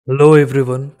Hello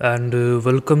everyone and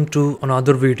welcome to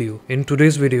another video. In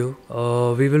today's video,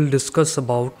 we will discuss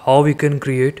about how we can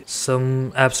create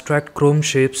some abstract chrome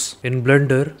shapes in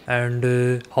Blender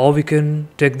and how we can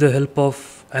take the help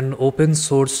of an open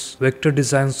source vector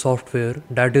design software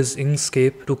that is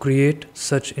Inkscape to create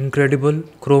such incredible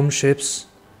chrome shapes.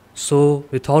 So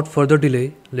without further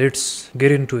delay, let's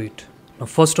get into it. Now,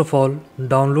 first of all,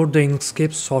 download the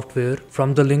Inkscape software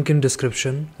from the link in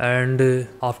description and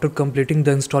after completing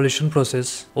the installation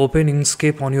process, open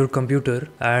Inkscape on your computer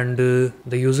and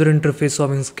the user interface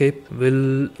of Inkscape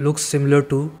will look similar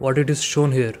to what it is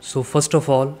shown here. So first of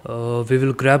all, we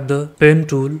will grab the pen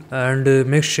tool and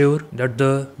make sure that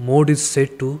the mode is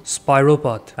set to Spiro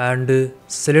path and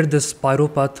select the Spiro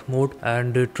path mode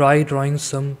and try drawing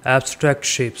some abstract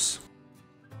shapes.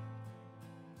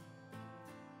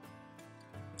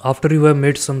 After you have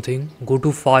made something, go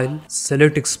to File,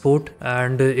 select Export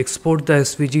and export the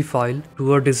SVG file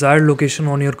to a desired location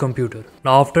on your computer.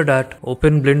 Now after that,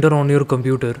 open Blender on your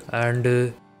computer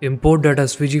and import that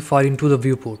SVG file into the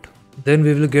viewport. Then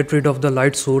we will get rid of the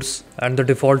light source and the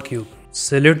default cube.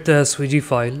 Select the SVG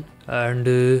file and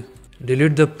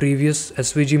delete the previous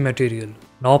SVG material.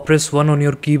 Now press 1 on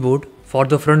your keyboard for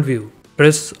the front view.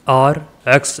 Press R,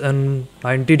 X and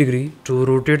 90 degree to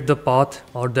rotate the path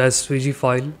or the SVG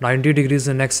file 90 degrees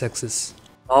in X axis.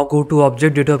 Now go to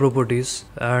Object Data Properties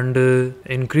and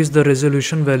increase the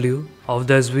resolution value of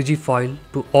the SVG file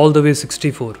to all the way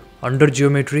 64. Under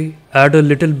Geometry, add a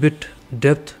little bit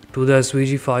depth to the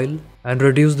SVG file and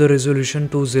reduce the resolution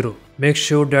to 0. Make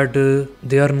sure that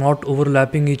they are not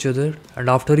overlapping each other, and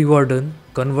after you are done,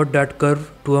 convert that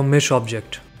curve to a mesh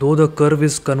object. Though the curve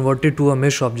is converted to a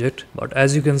mesh object, but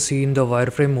as you can see in the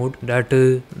wireframe mode that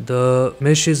the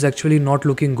mesh is actually not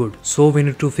looking good. So we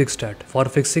need to fix that. For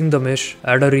fixing the mesh,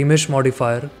 add a remesh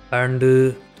modifier and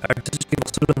adjust the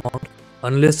voxel amount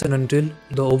unless and until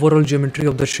the overall geometry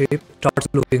of the shape starts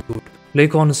looking good.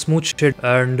 Click on Smooth Shade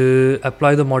and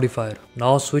apply the modifier.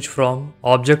 Now switch from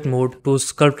Object mode to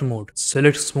Sculpt mode.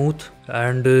 Select Smooth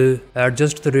and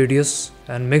adjust the radius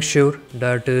and make sure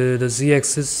that the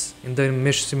Z-axis in the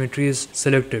mesh symmetry is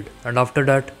selected. And after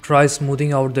that, try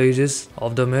smoothing out the edges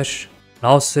of the mesh.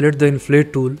 Now select the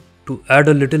Inflate tool to add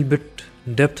a little bit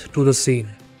depth to the scene.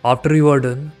 After you are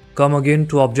done, come again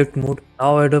to Object mode.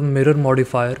 Now add a Mirror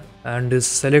modifier and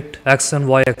select X and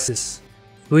Y axis.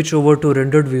 Switch over to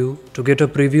rendered view to get a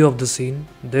preview of the scene.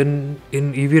 Then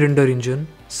in Eevee render engine,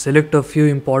 select a few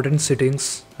important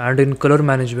settings and in color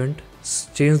management,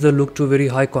 change the look to very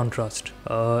high contrast.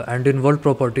 And in world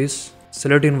properties,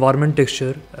 select environment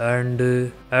texture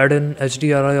and add an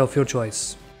HDRI of your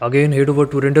choice. Again head over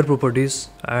to render properties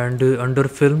and under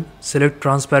film, select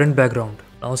transparent background.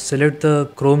 Now select the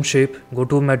chrome shape, go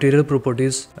to material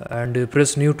properties and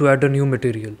press new to add a new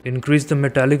material. Increase the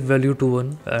metallic value to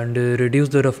 1 and reduce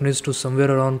the roughness to somewhere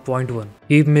around 0.1.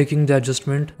 Keep making the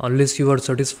adjustment unless you are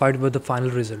satisfied with the final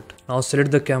result. Now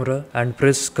select the camera and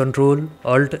press Ctrl,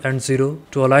 Alt and 0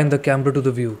 to align the camera to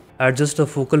the view. Adjust the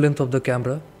focal length of the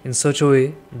camera in such a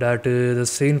way that the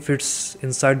scene fits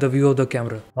inside the view of the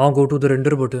camera. Now go to the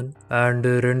render button and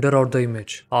render out the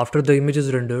image. After the image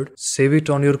is rendered, save it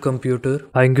on your computer.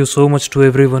 Thank you so much to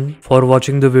everyone for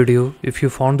watching the video. If you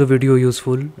found the video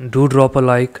useful, do drop a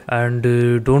like and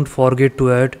don't forget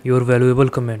to add your valuable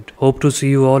comment. Hope to see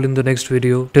you all in the next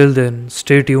video. Till then,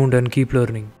 stay tuned and keep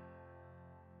learning.